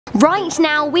Right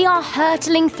now, we are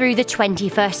hurtling through the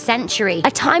 21st century,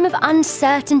 a time of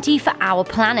uncertainty for our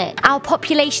planet. Our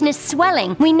population is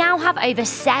swelling. We now have over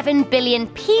 7 billion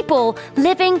people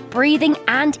living, breathing,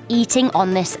 and eating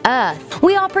on this earth.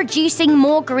 We are producing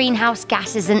more greenhouse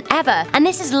gases than ever, and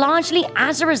this is largely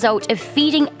as a result of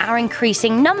feeding our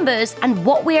increasing numbers and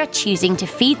what we are choosing to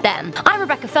feed them. I'm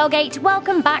Rebecca Felgate.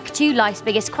 Welcome back to Life's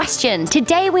Biggest Questions.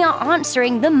 Today we are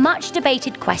answering the much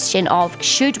debated question of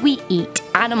should we eat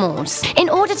animals? In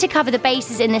order to cover the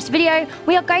bases in this video,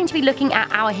 we are going to be looking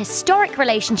at our historic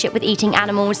relationship with eating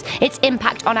animals, its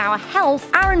impact on our health,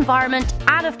 our environment,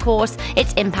 and of course,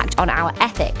 its impact on our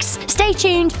ethics. Stay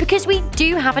tuned because we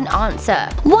do have an answer.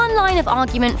 One line of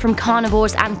argument from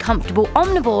carnivores and comfortable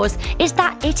omnivores is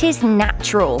that it is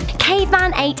natural.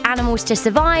 Caveman ate animals to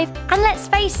survive, and let's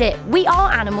face it, we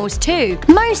are animals too.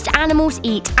 Most animals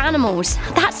eat animals.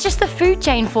 That's just the food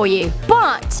chain for you.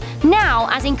 But now,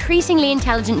 as increasingly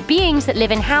intelligent beings that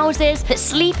live in houses, that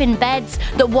sleep in beds,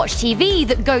 that watch TV,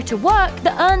 that go to work,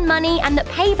 that earn money, and that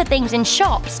pay for things in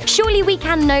shops, surely we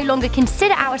can no longer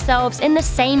consider ourselves in the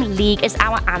same league as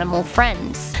our animal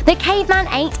friends. The caveman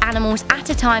ate animals at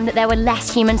a time that there were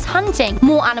less humans hunting,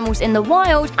 more animals in the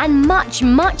wild, and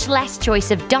much less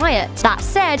choice of diet. That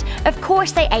said, of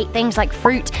course they ate things like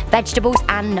fruit, vegetables,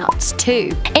 and nuts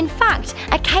too. In fact,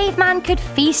 a caveman could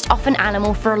feast off an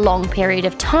animal for a long period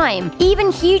of time.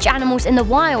 Even huge animals in the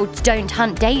wild don't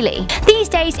hunt daily. These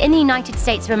days in the United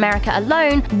States of America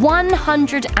alone,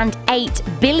 108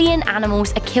 billion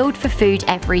animals are killed for food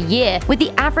every year, with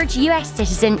the average US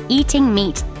citizen eating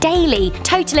meat daily,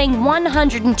 totaling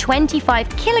 125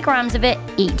 kilograms of it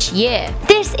each year.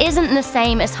 This isn't the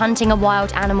same as hunting a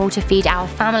wild animal to feed our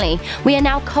family. We are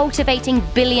now cultivating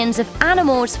billions of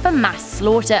animals for mass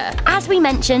slaughter. As we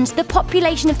mentioned, the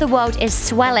population of the world is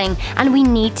swelling and we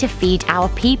need to feed our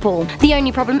people. The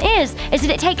only problem is that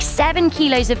it takes 7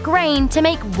 kilos of grain to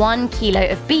make 1 kilo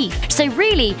of beef. So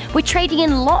really, we're trading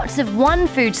in lots of one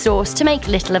food source to make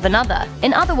little of another.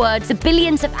 In other words, the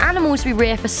billions of animals we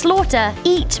rear for slaughter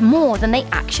eat more than they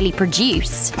actually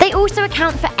produce. They also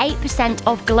account for 8%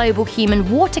 of global human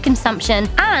water consumption,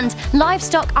 and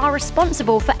livestock are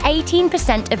responsible for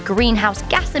 18% of greenhouse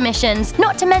gas emissions,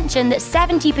 not to mention that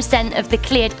 70% of the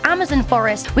cleared Amazon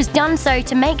forest was done so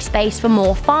to make space for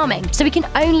more farming, so we can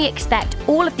only expect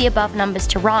all of the above numbers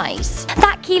to rise.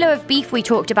 That kilo of beef we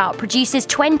talked about produces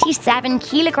 27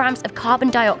 kilograms of carbon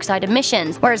dioxide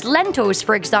emissions, whereas lentils,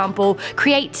 for example,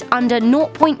 create under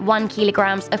 0.1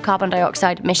 kilograms of carbon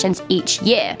dioxide emissions each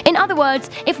year. In other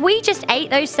words, if we just ate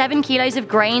those 7 kilos of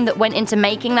grain that went into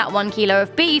making that 1 kilo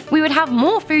of beef, we would have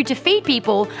more food to feed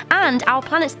people and our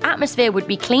planet's atmosphere would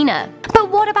be cleaner. But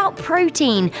what about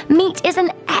protein? Meat is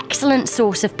an excellent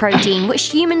source of protein which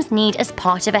humans need as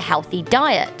part of a healthy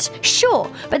diet. Sure,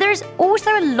 but there is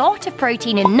also a lot of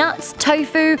protein in nuts,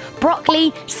 tofu,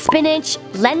 broccoli, spinach,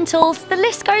 lentils, the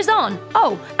list goes on.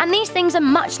 Oh, and these things are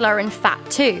much lower in fat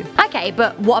too. Okay,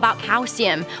 but what about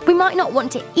calcium? We might not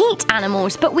want to eat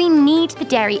animals, but we need the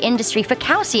dairy industry for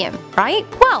calcium, right?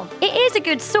 Well, it is a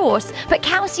good source, but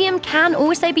calcium can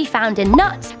also be found in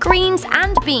nuts, greens,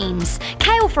 and beans.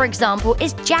 Kale, for example,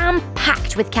 is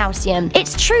jam-packed with calcium.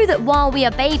 It's true that while we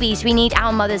are babies, we need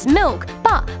our mother's milk,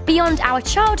 but beyond our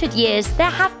childhood years, there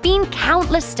have been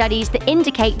countless studies that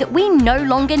indicate that we no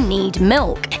longer need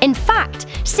milk. In fact,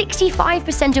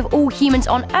 65% of all humans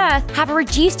on Earth have a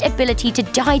reduced ability to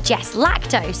digest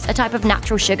lactose, a type of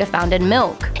natural sugar found in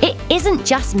milk. It isn't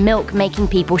just milk making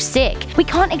people sick. We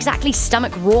can't exactly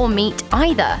stomach raw meat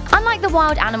either. Unlike the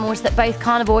wild animals that both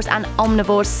carnivores and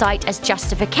omnivores cite as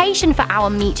justification for our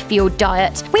meat-fueled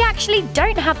diet, we actually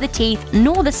don't have the teeth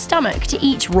nor the stomach to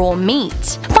eat raw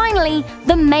meat. Finally,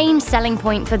 the main selling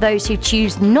point for those who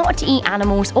choose not to eat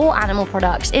animals or animal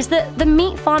products is that the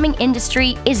meat farming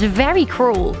industry is very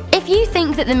cruel. If you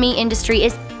think that the meat industry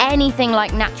is anything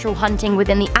like natural hunting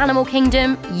within the animal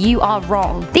kingdom, you are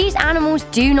wrong. These animals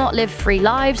do not live free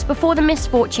lives before the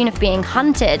misfortune of being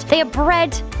hunted. They are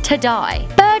bred to die.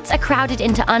 Birds are crowded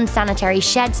into unsanitary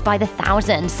sheds by the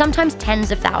thousands, sometimes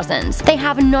tens of thousands. They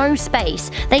have no space,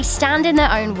 they stand in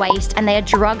their own waste, and they are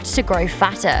drugged to grow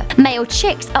fatter. Male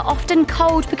chicks are often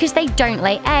cold because they don't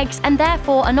lay eggs and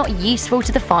therefore are not useful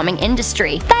to the farming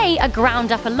industry. They are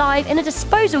ground up alive in a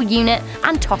disposal unit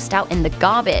and tossed out in the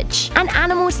garbage. An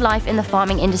animal's life in the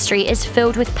farming industry is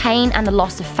filled with pain and the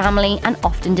loss of family and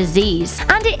often disease.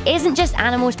 And it isn't just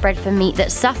animals bred for meat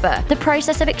that suffer. The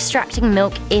process of extracting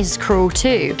milk is cruel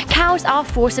too. Cows are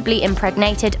forcibly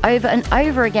impregnated over and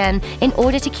over again in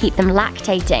order to keep them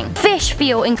lactating. Fish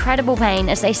feel incredible pain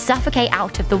as they suffocate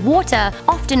out of the water,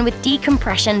 often with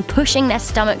decompression pushing their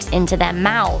stomachs into their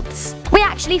mouths. We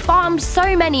actually farmed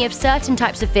so many of certain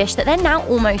types of fish that they're now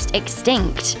almost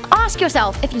extinct. Ask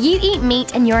yourself, if you eat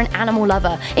meat and you're an animal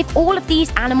lover, if all of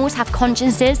these animals have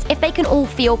consciences, if they can all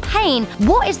feel pain,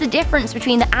 what is the difference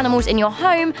between the animals in your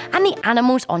home and the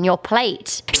animals on your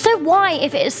plate? So why,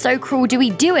 if it is so cruel, do we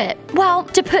do it? Well,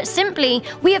 to put simply,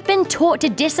 we have been taught to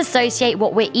disassociate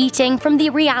what we're eating from the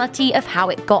reality of how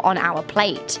it got on our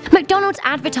plate. McDonald's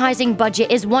advertising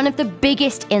budget is one of the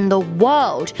biggest in the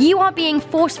world. You are being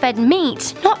force-fed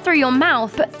meat, not through your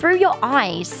mouth, but through your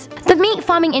eyes. The meat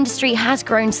farming industry has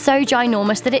grown so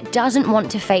ginormous that it doesn't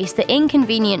want to face the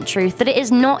inconvenient truth that it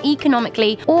is not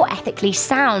economically or ethically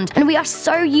sound, and we are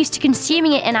so used to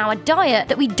consuming it in our diet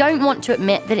that we don't want to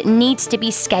admit that it needs to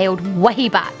be scaled way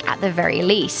back at the very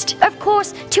least. Of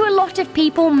course, to a lot of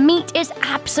people, meat is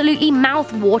absolutely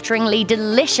mouth-wateringly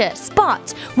delicious,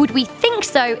 but would we think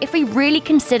so if we really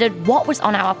considered what was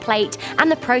on our plate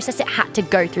and the process it had to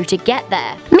go through to get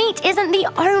there? Meat isn't the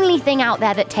only thing out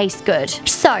there that tastes good.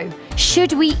 So,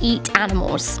 should we eat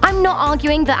animals? I'm not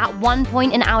arguing that at one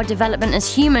point in our development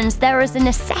as humans there is a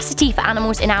necessity for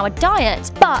animals in our diet,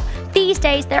 but these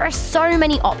days there are so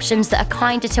many options that are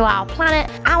kinder to our planet,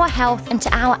 our health, and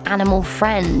to our animal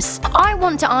friends. I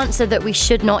want to answer that we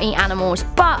should not eat animals,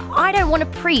 but I don't want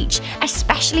to preach,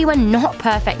 especially when not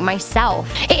perfect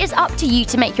myself. It is up to you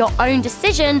to make your own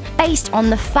decision based on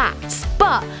the facts,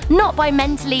 but not by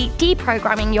mentally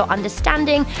deprogramming your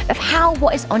understanding of how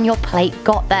what is on your plate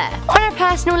got there. On a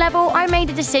personal level, I made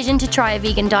a decision to try a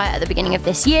vegan diet at the beginning of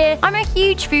this year. I'm a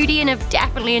huge foodie and have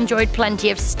definitely enjoyed plenty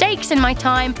of steaks in my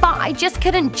time, but I just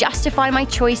couldn't justify my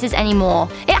choices anymore.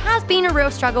 It has been a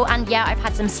real struggle, and yeah, I've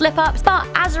had some slip-ups, but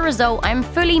as a result, I'm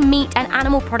fully meat and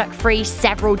animal product free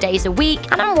several days a week,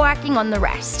 and I'm working on the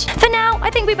rest. For now,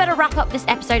 I think we better wrap up this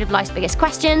episode of Life's Biggest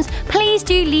Questions. Please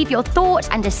do leave your thoughts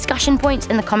and discussion points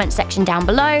in the comment section down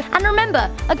below, and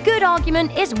remember, a good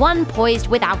argument is one poised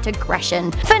without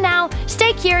aggression. For now,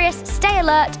 stay curious, stay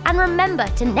alert, and remember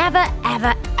to never,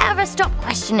 ever, ever stop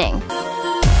questioning.